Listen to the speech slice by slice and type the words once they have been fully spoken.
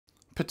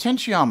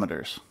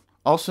Potentiometers,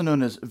 also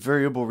known as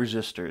variable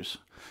resistors.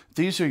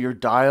 These are your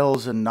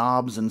dials and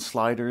knobs and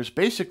sliders,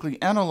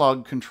 basically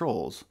analog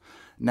controls.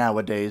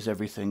 Nowadays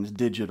everything's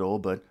digital,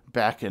 but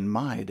back in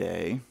my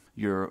day,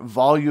 your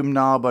volume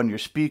knob on your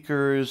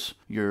speakers,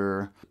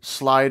 your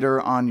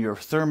slider on your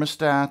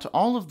thermostat,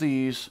 all of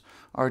these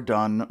are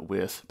done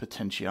with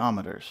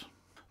potentiometers.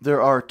 There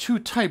are two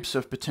types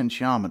of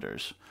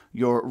potentiometers.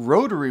 Your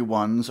rotary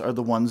ones are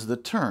the ones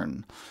that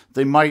turn.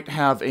 They might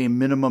have a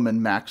minimum and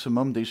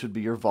maximum. These would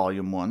be your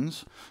volume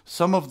ones.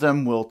 Some of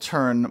them will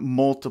turn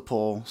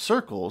multiple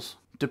circles,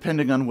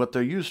 depending on what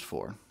they're used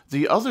for.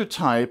 The other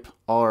type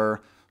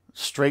are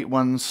straight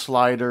ones,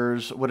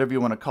 sliders, whatever you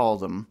want to call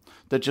them,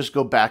 that just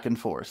go back and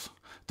forth.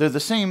 They're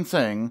the same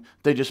thing,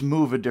 they just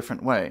move a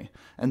different way.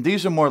 And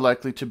these are more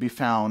likely to be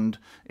found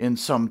in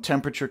some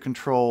temperature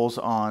controls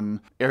on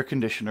air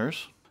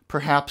conditioners,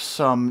 perhaps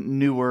some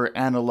newer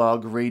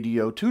analog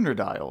radio tuner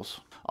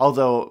dials,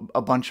 although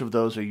a bunch of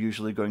those are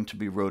usually going to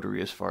be rotary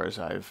as far as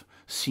I've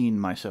seen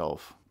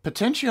myself.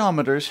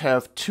 Potentiometers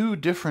have two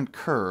different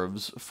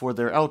curves for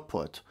their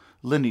output,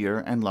 linear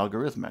and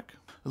logarithmic.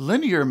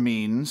 Linear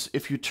means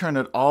if you turn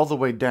it all the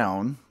way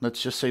down,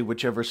 let's just say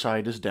whichever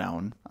side is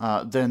down,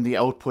 then the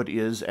output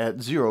is at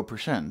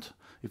 0%.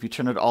 If you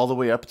turn it all the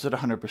way up, it's at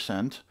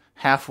 100%.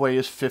 Halfway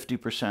is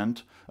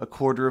 50%. A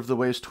quarter of the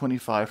way is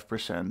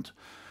 25%.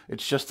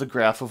 It's just the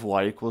graph of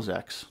y equals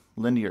x,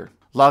 linear.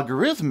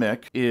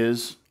 Logarithmic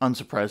is,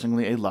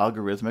 unsurprisingly, a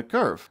logarithmic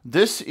curve.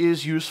 This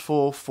is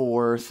useful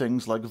for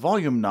things like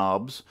volume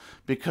knobs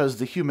because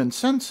the human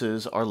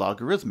senses are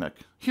logarithmic.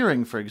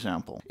 Hearing, for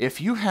example. If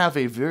you have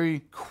a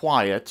very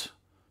quiet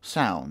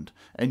sound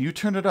and you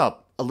turn it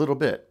up a little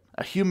bit,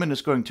 a human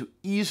is going to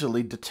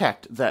easily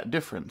detect that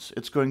difference.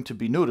 It's going to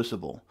be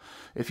noticeable.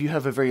 If you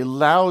have a very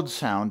loud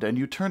sound and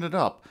you turn it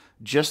up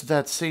just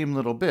that same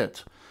little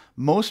bit,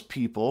 most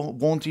people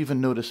won't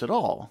even notice at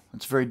all.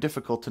 It's very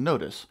difficult to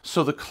notice.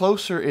 So the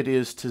closer it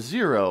is to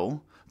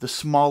 0, the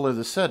smaller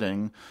the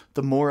setting,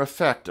 the more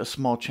effect a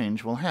small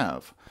change will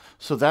have.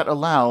 So that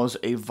allows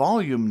a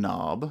volume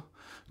knob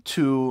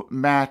to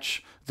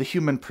match the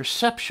human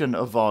perception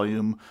of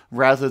volume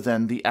rather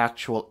than the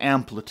actual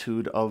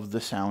amplitude of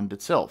the sound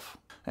itself.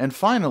 And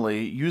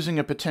finally, using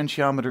a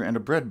potentiometer and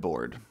a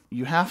breadboard.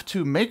 You have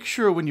to make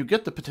sure when you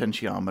get the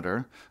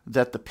potentiometer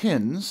that the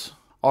pins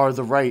are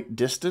the right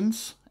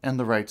distance and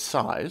the right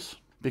size,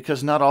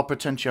 because not all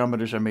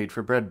potentiometers are made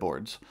for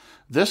breadboards.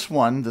 This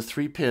one, the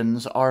 3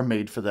 pins, are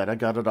made for that. I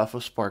got it off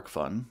of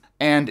SparkFun.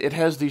 And it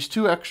has these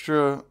 2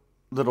 extra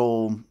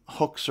little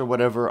hooks or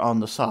whatever on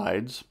the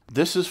sides.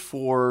 This is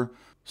for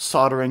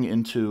soldering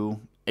into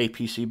a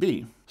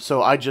PCB.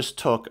 So I just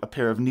took a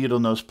pair of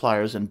needle nose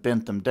pliers and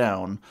bent them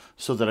down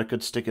so that I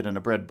could stick it in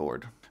a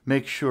breadboard.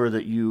 Make sure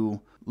that you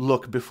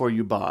look before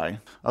you buy.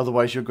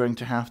 Otherwise, you're going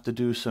to have to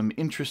do some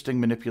interesting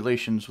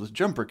manipulations with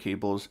jumper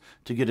cables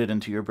to get it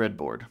into your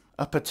breadboard.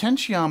 A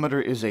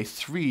potentiometer is a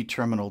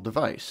 3-terminal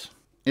device.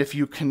 If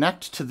you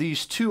connect to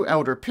these 2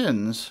 outer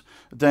pins,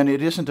 then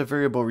it isn't a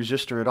variable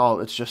resistor at all,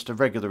 it's just a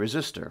regular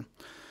resistor.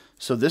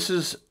 So this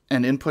is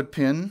an input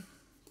pin,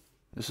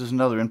 this is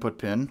another input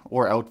pin,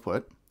 or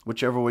output,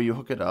 whichever way you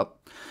hook it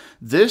up.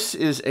 This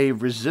is a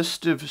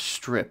resistive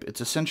strip.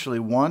 It's essentially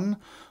one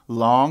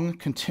long,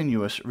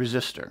 continuous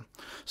resistor.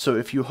 So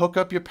if you hook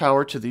up your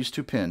power to these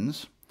 2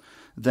 pins,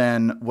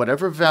 then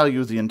whatever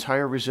value the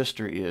entire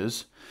resistor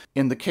is,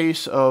 in the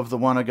case of the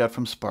one I got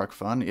from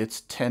SparkFun,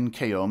 it's 10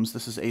 k ohms.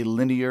 This is a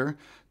linear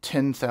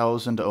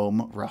 10,000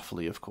 ohm,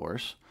 roughly of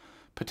course,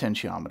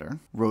 potentiometer,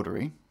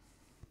 rotary.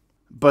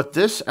 But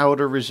this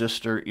outer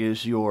resistor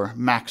is your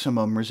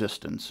maximum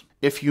resistance.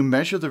 If you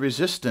measure the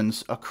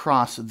resistance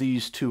across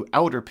these 2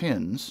 outer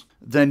pins,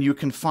 then you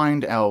can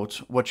find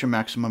out what your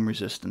maximum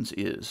resistance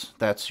is.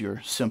 That's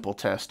your simple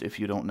test if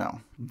you don't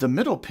know. The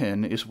middle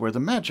pin is where the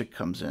magic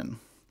comes in.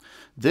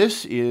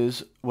 This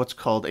is what's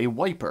called a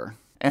wiper.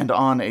 And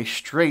on a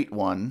straight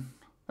one,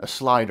 a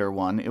slider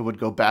one, it would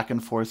go back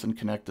and forth and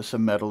connect to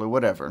some metal or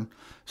whatever.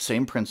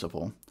 Same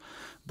principle.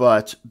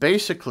 But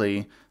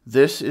basically,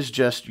 this is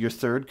just your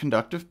 3rd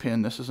conductive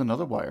pin. This is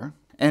another wire.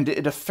 And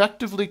it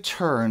effectively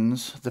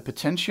turns the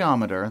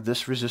potentiometer,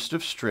 this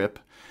resistive strip,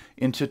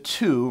 into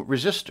 2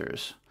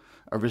 resistors.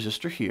 A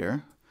resistor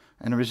here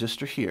and a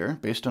resistor here,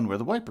 based on where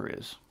the wiper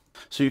is.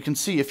 So you can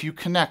see if you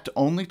connect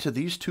only to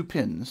these 2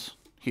 pins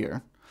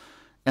here,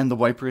 and the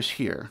wiper is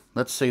here,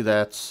 let's say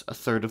that's a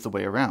 1/3 of the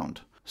way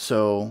around.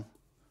 So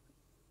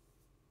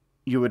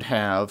you would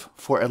have,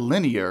 for a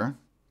linear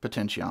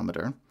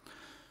potentiometer,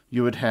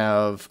 you would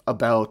have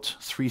about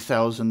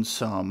 3,000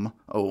 some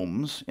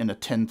ohms in a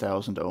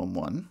 10,000 ohm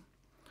one.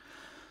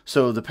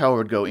 So the power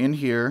would go in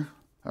here,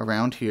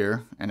 around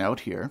here, and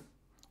out here,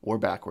 or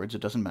backwards,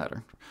 it doesn't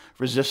matter.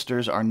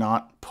 Resistors are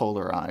not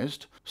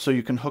polarized, so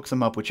you can hook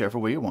them up whichever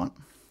way you want.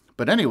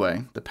 But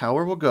anyway, the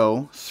power will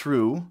go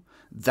through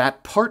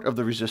that part of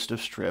the resistive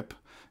strip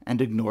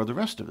and ignore the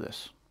rest of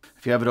this.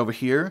 If you have it over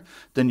here,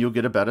 then you'll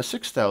get about a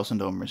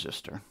 6,000 ohm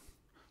resistor,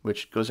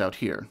 which goes out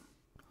here,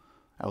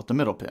 out the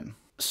middle pin.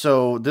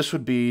 So this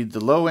would be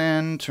the low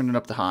end, turn it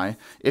up the high.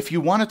 If you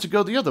want it to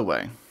go the other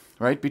way,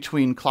 right,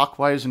 between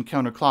clockwise and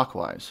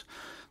counterclockwise,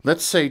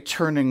 let's say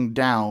turning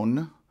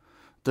down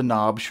the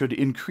knob should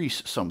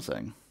increase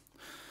something.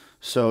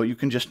 So you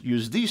can just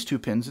use these two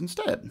pins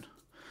instead.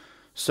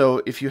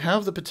 So if you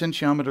have the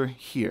potentiometer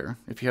here,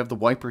 if you have the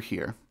wiper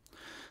here,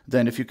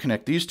 then if you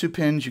connect these two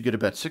pins, you get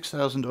about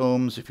 6,000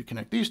 ohms. If you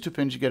connect these two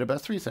pins, you get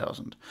about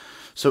 3,000.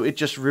 So it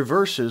just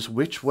reverses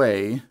which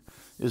way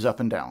is up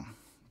and down,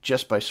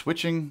 just by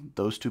switching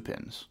those two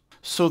pins.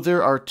 So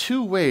there are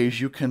two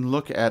ways you can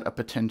look at a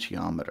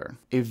potentiometer: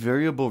 a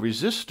variable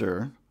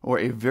resistor or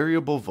a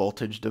variable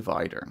voltage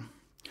divider.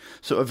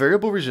 So a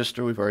variable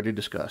resistor we've already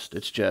discussed.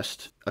 It's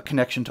just a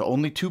connection to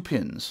only two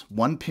pins.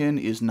 One pin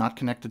is not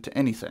connected to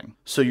anything.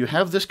 So you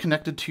have this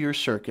connected to your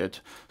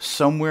circuit.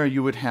 Somewhere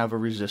you would have a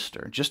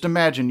resistor. Just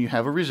imagine you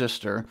have a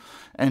resistor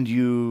and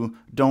you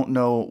don't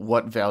know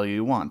what value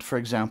you want. For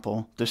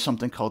example, there's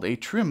something called a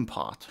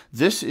trimpot.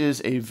 This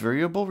is a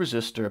variable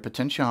resistor, a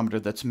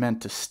potentiometer that's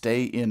meant to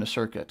stay in a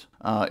circuit.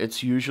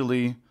 It's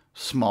usually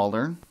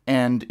smaller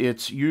and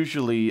it's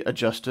usually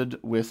adjusted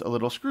with a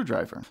little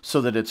screwdriver so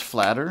that it's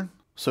flatter.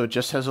 So it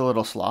just has a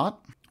little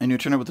slot, and you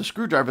turn it with a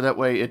screwdriver. That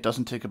way it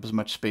doesn't take up as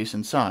much space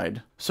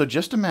inside. So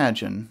just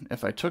imagine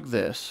if I took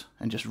this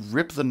and just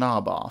ripped the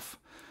knob off,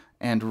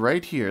 and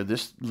right here,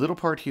 this little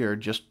part here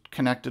just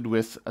connected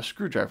with a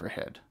screwdriver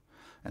head,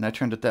 and I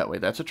turned it that way.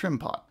 That's a trim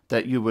pot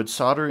that you would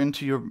solder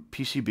into your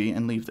PCB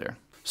and leave there.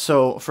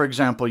 So, for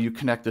example, you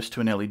connect this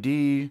to an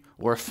LED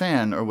or a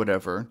fan or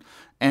whatever,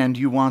 and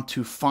you want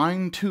to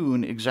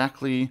fine-tune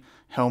exactly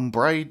how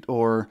bright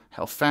or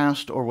how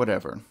fast or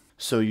whatever.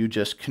 So you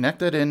just connect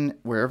that in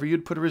wherever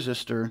you'd put a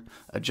resistor,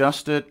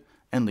 adjust it,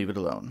 and leave it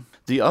alone.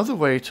 The other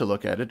way to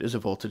look at it is a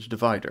voltage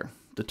divider,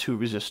 the two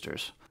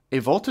resistors. A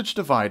voltage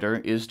divider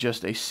is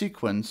just a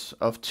sequence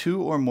of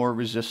two or more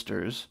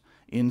resistors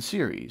in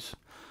series,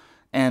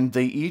 and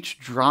they each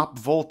drop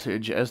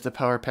voltage as the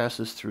power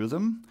passes through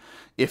them.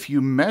 If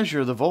you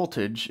measure the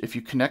voltage, if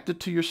you connect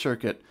it to your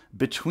circuit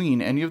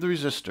between any of the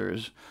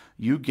resistors,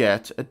 you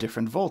get a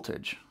different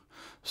voltage.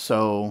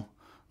 So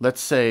let's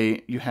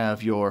say you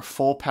have your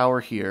full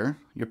power here,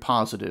 your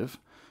positive,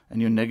 and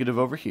your negative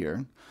over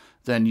here.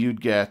 Then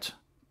you'd get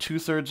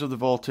 2/3 of the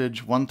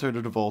voltage, 1/3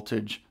 of the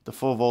voltage, the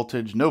full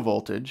voltage, no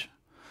voltage,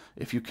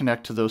 if you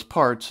connect to those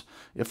parts,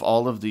 if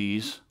all of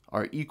these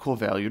are equal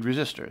valued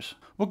resistors.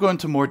 We'll go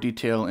into more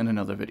detail in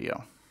another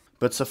video.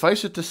 But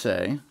suffice it to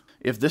say,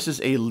 if this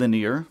is a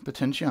linear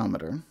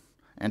potentiometer,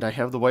 and I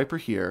have the wiper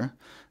here,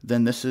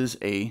 then this is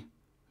a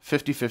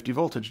 50-50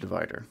 voltage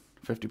divider,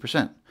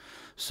 50%.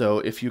 So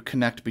if you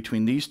connect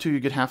between these two, you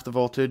get half the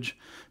voltage.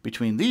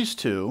 Between these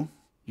two,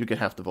 you get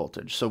half the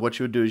voltage. So what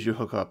you would do is you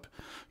hook up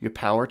your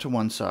power to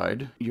one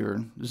side,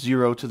 your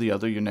zero to the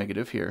other, your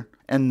negative here,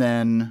 and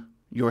then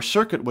your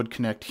circuit would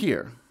connect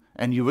here,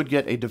 and you would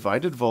get a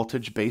divided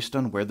voltage based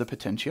on where the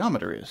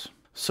potentiometer is.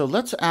 So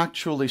let's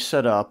actually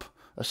set up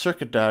a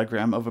circuit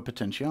diagram of a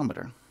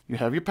potentiometer. You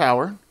have your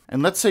power,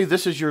 and let's say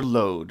this is your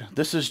load.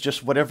 This is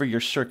just whatever your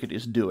circuit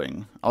is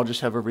doing. I'll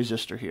just have a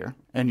resistor here.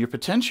 And your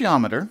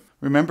potentiometer,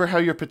 remember how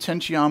your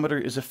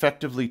potentiometer is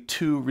effectively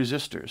two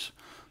resistors.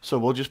 So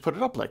we'll just put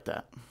it up like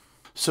that.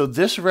 So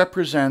this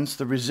represents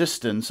the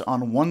resistance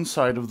on one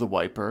side of the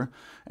wiper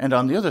and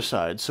on the other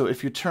side. So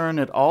if you turn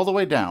it all the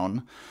way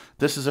down,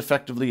 this is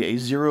effectively a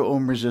 0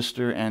 ohm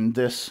resistor, and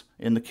this,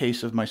 in the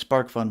case of my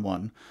SparkFun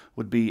one,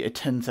 would be a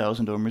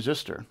 10,000 ohm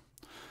resistor.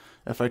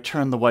 If I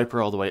turn the wiper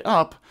all the way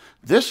up,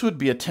 this would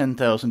be a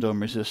 10,000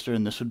 ohm resistor,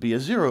 and this would be a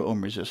 0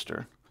 ohm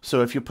resistor.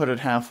 So if you put it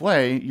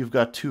halfway, you've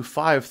got two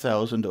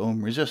 5,000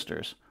 ohm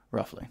resistors,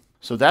 roughly.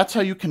 So that's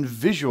how you can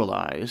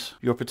visualize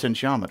your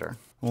potentiometer.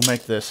 We'll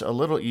make this a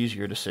little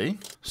easier to see.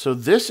 So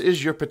this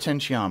is your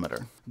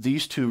potentiometer,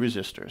 these two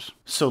resistors.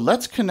 So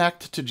let's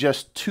connect to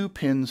just two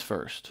pins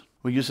first.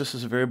 We'll use this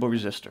as a variable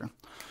resistor.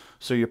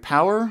 So your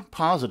power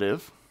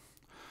positive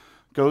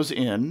goes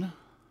in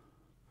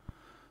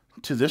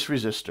to this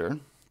resistor.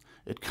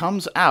 It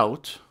comes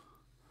out,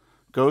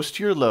 goes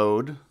to your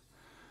load,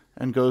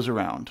 and goes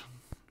around.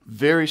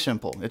 Very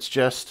simple. It's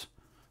just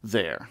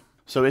there.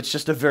 So it's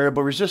just a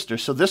variable resistor.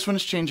 So this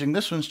one's changing,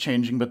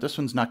 but this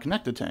one's not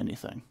connected to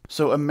anything.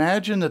 So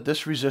imagine that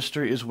this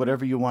resistor is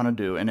whatever you want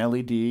to do, an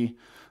LED,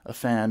 a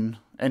fan,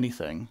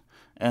 anything.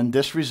 And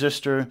this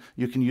resistor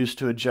you can use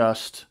to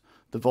adjust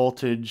the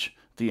voltage,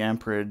 the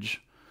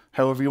amperage,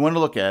 however you want to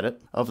look at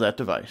it, of that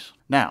device.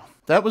 Now,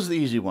 that was the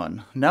easy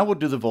one. Now we'll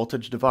do the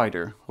voltage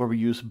divider, where we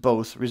use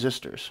both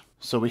resistors.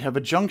 So we have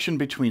a junction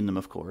between them,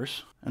 of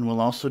course, and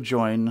we'll also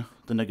join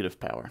the negative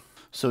power.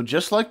 So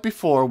just like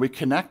before, we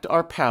connect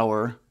our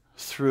power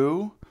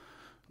through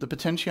the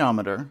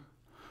potentiometer,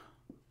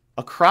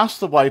 across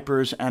the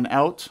wipers, and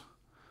out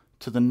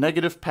to the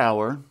negative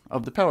power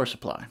of the power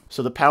supply.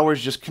 So the power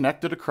is just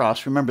connected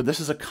across. Remember, this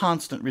is a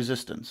constant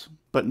resistance.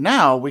 But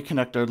now we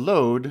connect our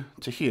load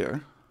to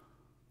here,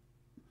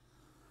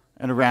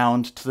 and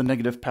around to the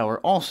negative power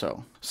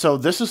also. So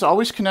this is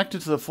always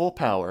connected to the full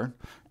power,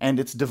 and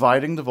it's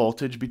dividing the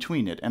voltage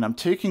between it. And I'm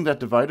taking that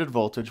divided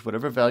voltage,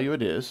 whatever value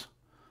it is,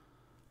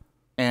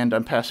 and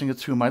I'm passing it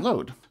through my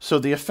load. So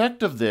the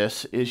effect of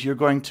this is you're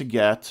going to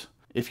get,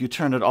 if you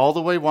turn it all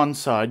the way one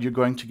side, you're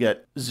going to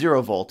get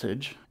 0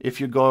 voltage.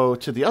 If you go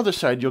to the other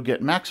side, you'll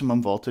get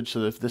maximum voltage. So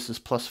if this is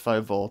plus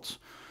 5 volts,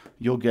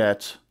 you'll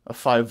get a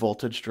 5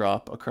 voltage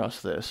drop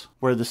across this,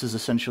 where this is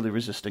essentially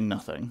resisting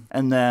nothing.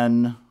 And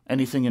then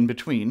anything in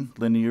between,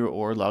 linear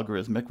or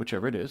logarithmic,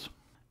 whichever it is.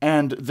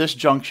 And this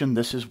junction,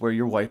 this is where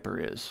your wiper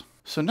is.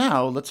 So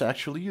now let's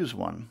actually use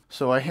one.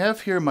 So I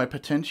have here my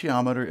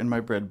potentiometer in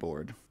my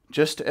breadboard.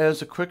 Just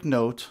as a quick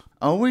note,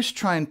 always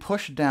try and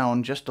push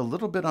down just a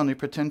little bit on the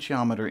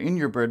potentiometer in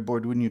your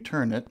breadboard when you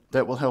turn it.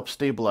 That will help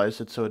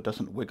stabilize it so it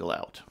doesn't wiggle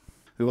out.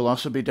 We will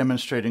also be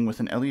demonstrating with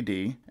an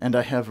LED, and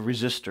I have a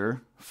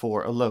resistor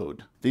for a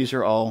load. These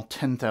are all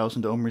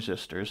 10,000 ohm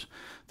resistors,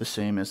 the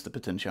same as the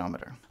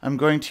potentiometer. I'm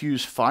going to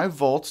use 5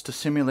 volts to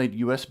simulate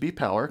USB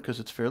power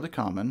because it's fairly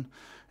common.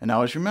 And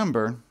always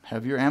remember,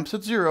 have your amps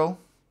at 0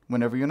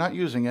 whenever you're not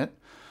using it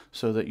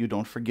so that you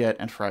don't forget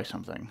and fry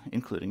something,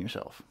 including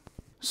yourself.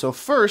 So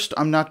first,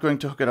 I'm not going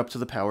to hook it up to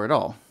the power at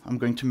all. I'm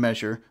going to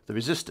measure the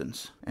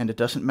resistance. And it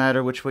doesn't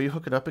matter which way you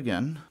hook it up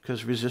again,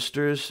 because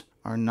resistors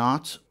are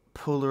not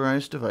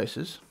polarized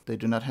devices. They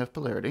do not have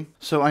polarity.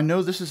 So I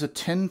know this is a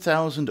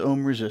 10,000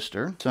 ohm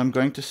resistor, so I'm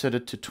going to set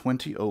it to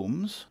 20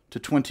 ohms, to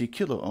 20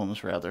 kilo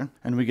ohms rather,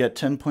 and we get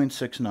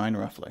 10.69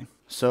 roughly.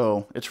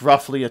 So it's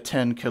roughly a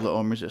 10 kilo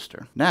ohm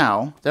resistor.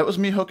 Now, that was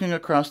me hooking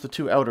across the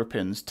 2 outer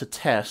pins to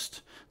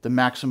test the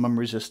maximum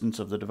resistance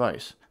of the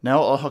device.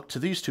 Now I'll hook to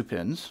these 2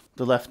 pins,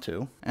 the left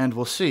 2, and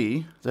we'll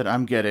see that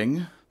I'm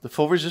getting the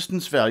full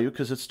resistance value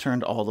because it's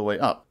turned all the way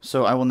up.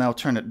 So I will now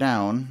turn it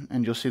down,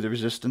 and you'll see the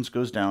resistance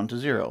goes down to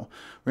 0.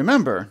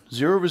 Remember,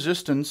 0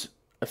 resistance,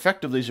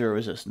 effectively 0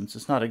 resistance.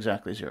 It's not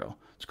exactly 0.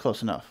 It's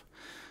close enough.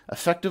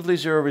 Effectively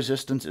 0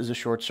 resistance is a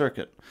short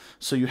circuit.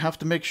 So you have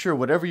to make sure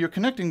whatever you're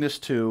connecting this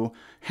to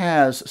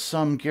has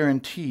some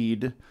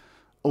guaranteed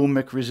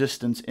ohmic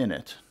resistance in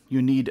it.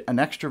 You need an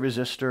extra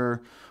resistor,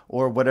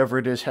 or whatever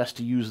it is has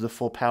to use the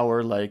full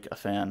power like a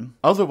fan.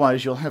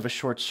 Otherwise, you'll have a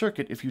short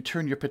circuit if you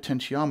turn your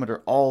potentiometer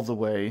all the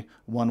way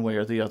one way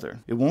or the other.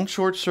 It won't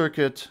short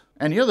circuit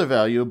any other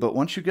value, but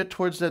once you get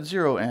towards that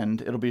 0 end,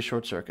 it'll be a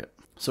short circuit.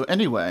 So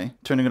anyway,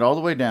 turning it all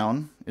the way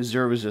down is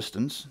 0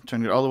 resistance.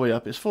 Turning it all the way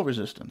up is full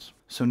resistance.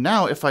 So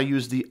now if I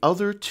use the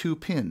other 2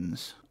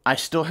 pins, I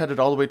still had it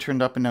all the way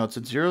turned up and now it's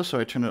at 0, so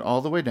I turn it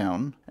all the way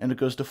down and it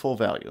goes to full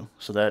value.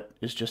 So that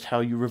is just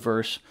how you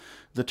reverse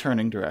the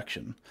turning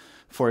direction.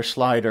 For a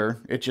slider,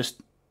 it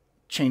just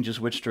changes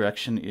which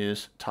direction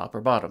is top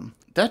or bottom.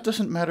 That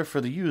doesn't matter for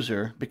the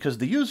user because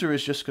the user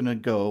is just going to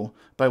go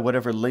by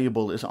whatever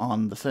label is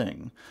on the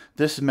thing.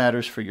 This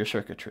matters for your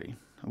circuitry.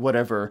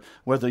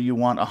 Whether you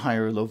want a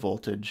higher or low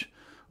voltage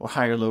or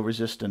higher low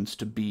resistance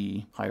to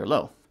be higher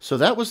low. So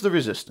that was the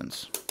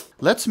resistance.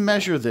 Let's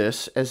measure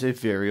this as a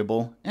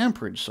variable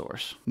amperage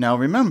source. Now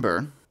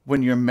remember,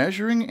 when you're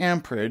measuring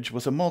amperage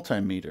with a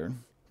multimeter,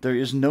 there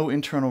is no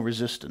internal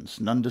resistance,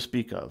 none to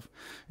speak of.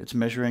 It's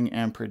measuring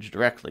amperage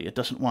directly. It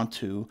doesn't want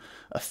to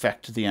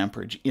affect the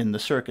amperage in the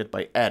circuit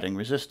by adding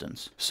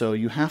resistance. So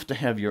you have to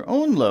have your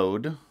own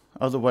load,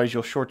 otherwise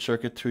you'll short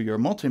circuit through your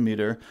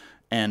multimeter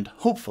and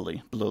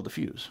hopefully blow the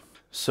fuse.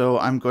 So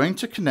I'm going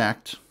to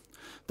connect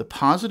the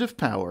positive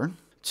power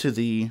to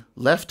the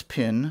left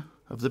pin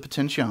of the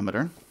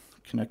potentiometer,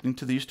 connecting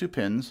to these 2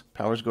 pins.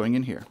 Power's going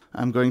in here.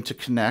 I'm going to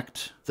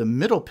connect the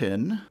middle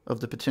pin of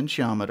the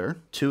potentiometer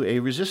to a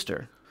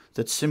resistor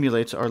that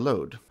simulates our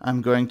load.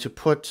 I'm going to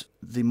put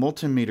the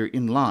multimeter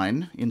in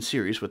line, in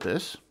series with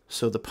this.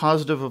 So the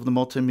positive of the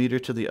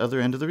multimeter to the other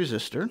end of the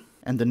resistor,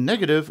 and the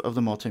negative of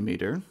the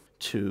multimeter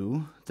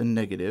to the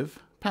negative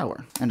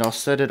power. And I'll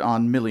set it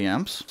on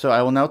milliamps. So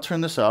I will now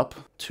turn this up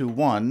to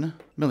 1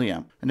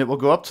 milliamp. And it will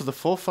go up to the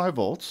full 5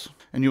 volts.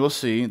 And you will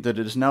see that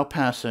it is now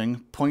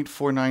passing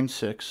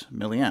 0.496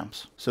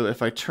 milliamps. So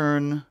if I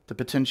turn the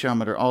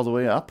potentiometer all the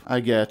way up, I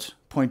get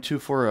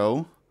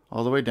 0.240,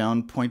 all the way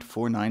down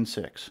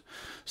 0.496.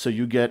 So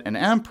you get an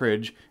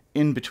amperage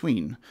in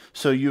between.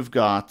 So you've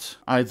got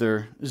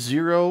either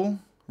 0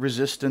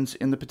 resistance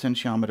in the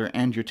potentiometer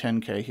and your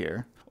 10K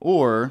here,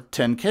 or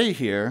 10K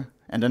here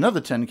and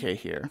another 10K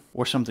here,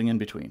 or something in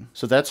between.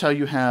 So that's how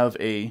you have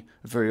a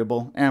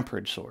variable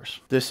amperage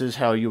source. This is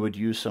how you would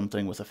use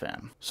something with a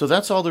fan. So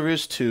that's all there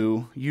is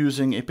to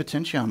using a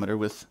potentiometer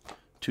with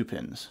 2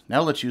 pins.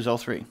 Now let's use all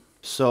 3.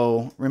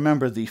 So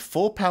remember, the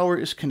full power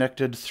is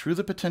connected through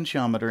the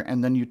potentiometer,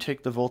 and then you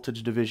take the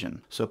voltage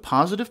division. So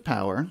positive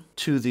power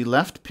to the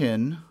left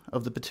pin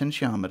of the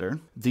potentiometer,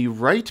 the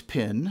right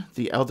pin,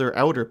 the other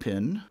outer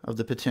pin of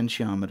the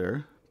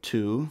potentiometer,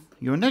 to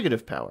your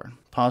negative power.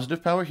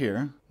 Positive power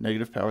here,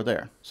 negative power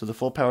there. So the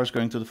full power is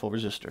going through the full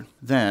resistor.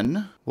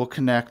 Then we'll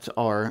connect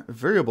our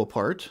variable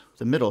part,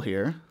 the middle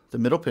here, the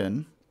middle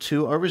pin,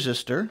 to our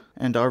resistor,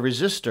 and our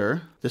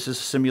resistor, this is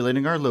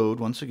simulating our load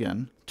once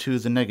again, to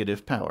the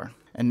negative power.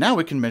 And now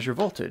we can measure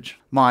voltage.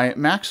 My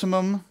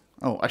maximum,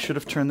 I should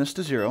have turned this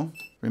to 0.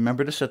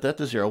 Remember to set that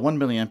to 0. 1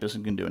 milliamp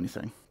isn't going to do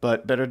anything,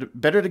 but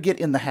better to get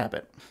in the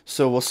habit.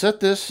 So we'll set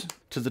this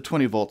to the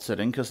 20 volt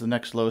setting because the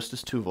next lowest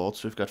is 2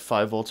 volts. We've got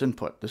 5 volts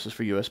input. This is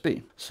for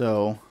USB.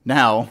 So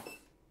now,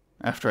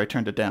 after I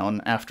turned it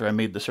down, after I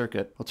made the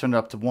circuit, I'll turn it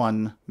up to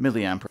 1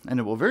 milliamp, and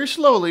it will very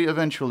slowly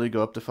eventually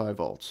go up to 5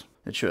 volts.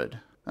 It should.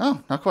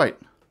 Oh, not quite.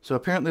 So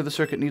apparently the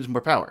circuit needs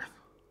more power.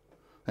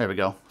 There we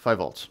go, 5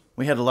 volts.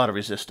 We had a lot of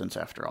resistance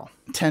after all.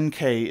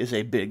 10K is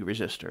a big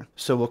resistor.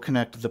 So we'll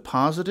connect the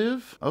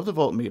positive of the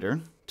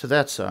voltmeter to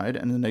that side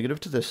and the negative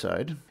to this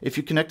side. If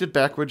you connect it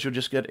backwards, you'll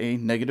just get a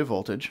negative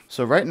voltage.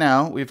 So right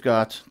now, we've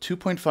got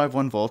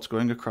 2.51 volts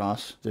going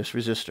across this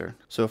resistor.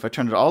 So if I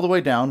turn it all the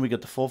way down, we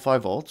get the full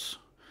 5 volts.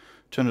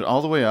 Turn it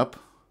all the way up,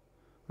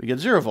 we get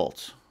 0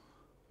 volts.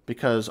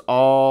 Because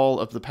all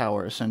of the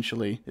power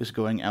essentially is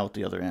going out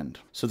the other end.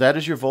 So that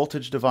is your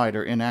voltage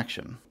divider in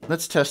action.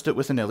 Let's test it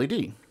with an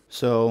LED.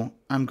 So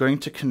I'm going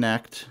to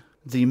connect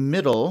the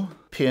middle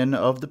pin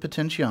of the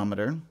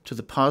potentiometer to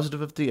the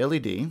positive of the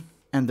LED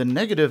and the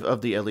negative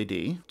of the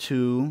LED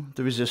to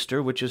the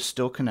resistor, which is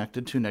still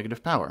connected to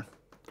negative power.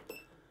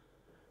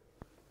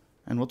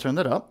 And we'll turn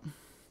that up.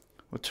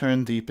 We'll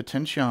turn the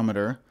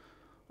potentiometer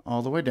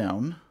all the way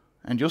down,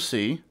 and you'll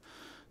see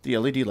the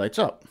LED lights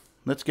up.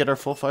 Let's get our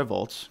full 5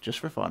 volts, just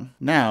for fun.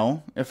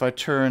 Now, if I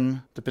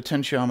turn the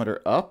potentiometer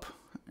up,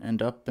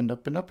 and up, and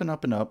up, and up, and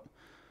up, and up,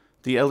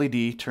 the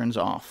LED turns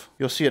off.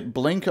 You'll see it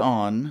blink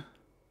on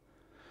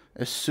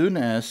as soon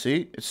as,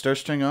 see, it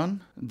starts turning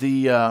on.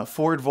 The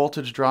forward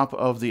voltage drop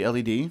of the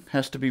LED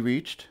has to be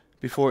reached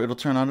before it'll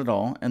turn on at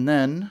all, and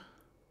then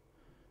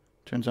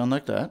turns on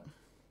like that.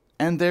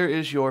 And there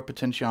is your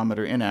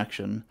potentiometer in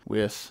action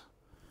with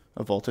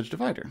a voltage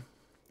divider.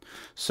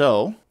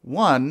 So,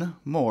 one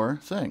more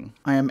thing.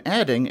 I am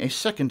adding a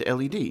second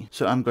LED.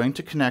 So I'm going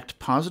to connect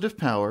positive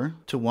power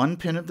to one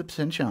pin of the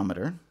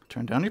potentiometer.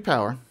 Turn down your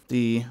power.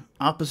 The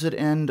opposite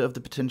end of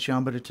the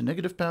potentiometer to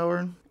negative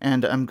power.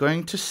 And I'm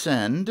going to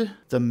send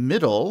the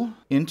middle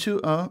into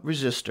a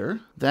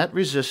resistor. That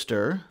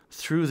resistor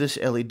through this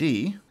LED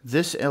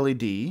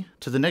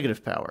to the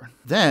negative power.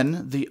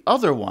 Then the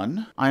other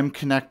one I'm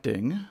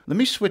connecting, let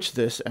me switch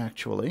this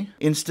actually.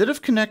 Instead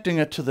of connecting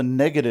it to the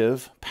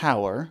negative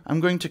power,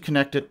 I'm going to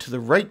connect it to the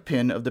right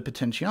pin of the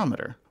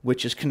potentiometer,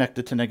 which is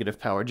connected to negative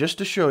power, just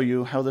to show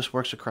you how this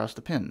works across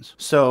the pins.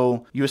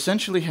 So you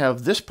essentially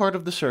have this part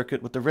of the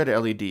circuit with the red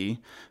LED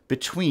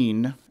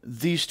between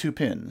these two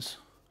pins,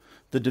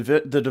 the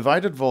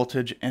divided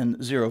voltage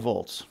and 0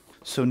 volts.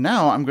 So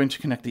now I'm going to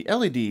connect the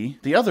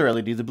LED, the other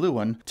LED, the blue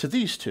one, to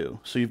these two.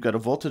 So you've got a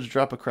voltage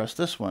drop across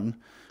this one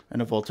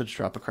and a voltage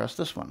drop across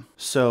this one.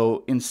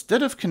 So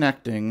instead of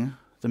connecting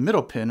the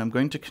middle pin, I'm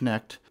going to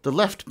connect the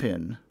left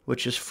pin,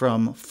 which is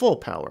from full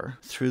power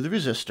through the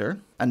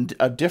resistor, and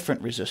a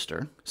different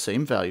resistor,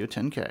 same value,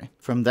 10K.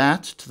 From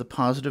that to the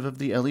positive of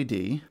the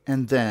LED,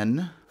 and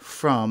then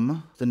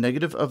from the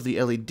negative of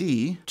the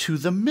LED to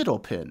the middle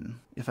pin.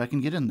 If I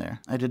can get in there.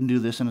 I didn't do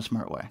this in a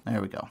smart way.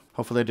 There we go.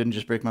 Hopefully I didn't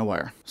just break my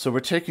wire. So we're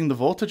taking the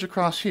voltage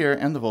across here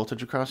and the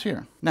voltage across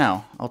here.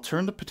 Now, I'll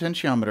turn the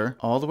potentiometer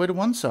all the way to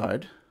one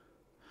side.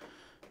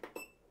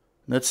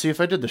 Let's see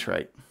if I did this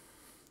right.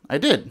 I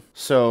did.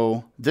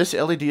 So this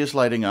LED is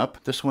lighting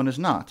up. This one is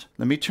not.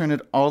 Let me turn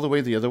it all the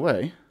way the other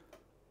way.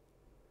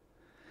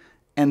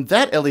 And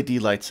that LED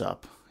lights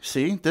up.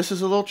 See, this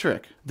is a little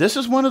trick. This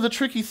is one of the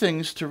tricky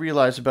things to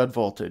realize about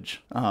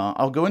voltage.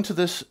 I'll go into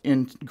this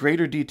in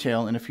greater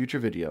detail in a future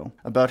video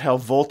about how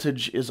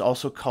voltage is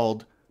also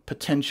called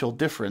potential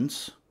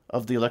difference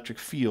of the electric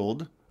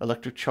field,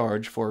 electric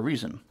charge for a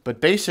reason.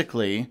 But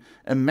basically,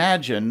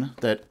 imagine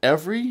that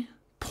every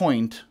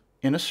point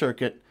in a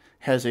circuit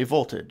has a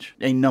voltage,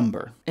 a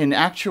number. In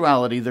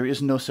actuality, there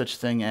is no such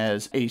thing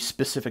as a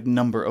specific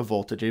number of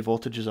voltage. A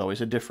voltage is always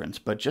a difference.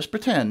 But just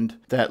pretend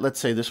that, let's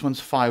say this one's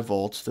 5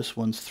 volts, this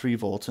one's 3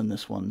 volts, and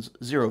this one's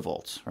 0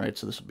 volts, right?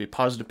 So this would be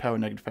positive power,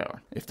 negative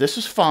power. If this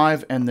is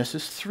 5 and this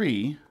is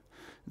 3,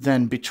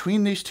 then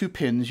between these two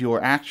pins,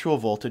 your actual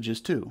voltage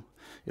is 2.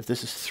 If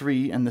this is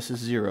 3 and this is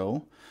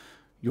 0,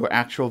 your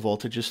actual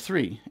voltage is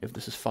 3. If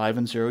this is 5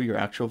 and 0, your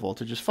actual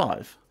voltage is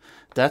 5.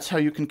 That's how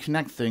you can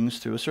connect things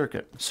through a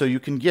circuit. So you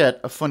can get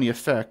a funny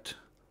effect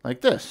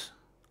like this.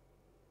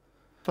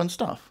 Fun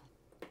stuff.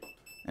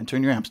 And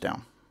turn your amps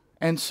down.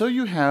 And so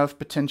you have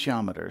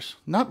potentiometers.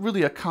 Not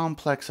really a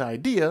complex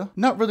idea,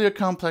 not really a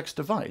complex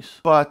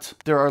device, but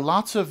there are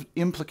lots of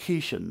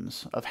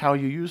implications of how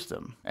you use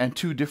them, and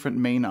 2 different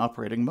main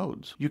operating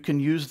modes. You can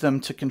use them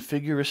to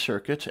configure a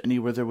circuit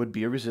anywhere there would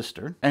be a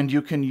resistor, and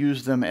you can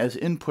use them as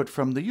input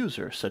from the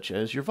user, such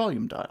as your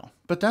volume dial.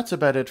 But that's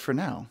about it for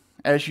now.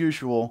 As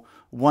usual,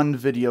 one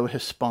video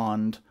has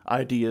spawned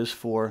ideas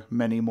for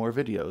many more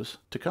videos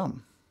to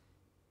come.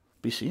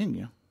 Be seeing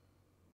you.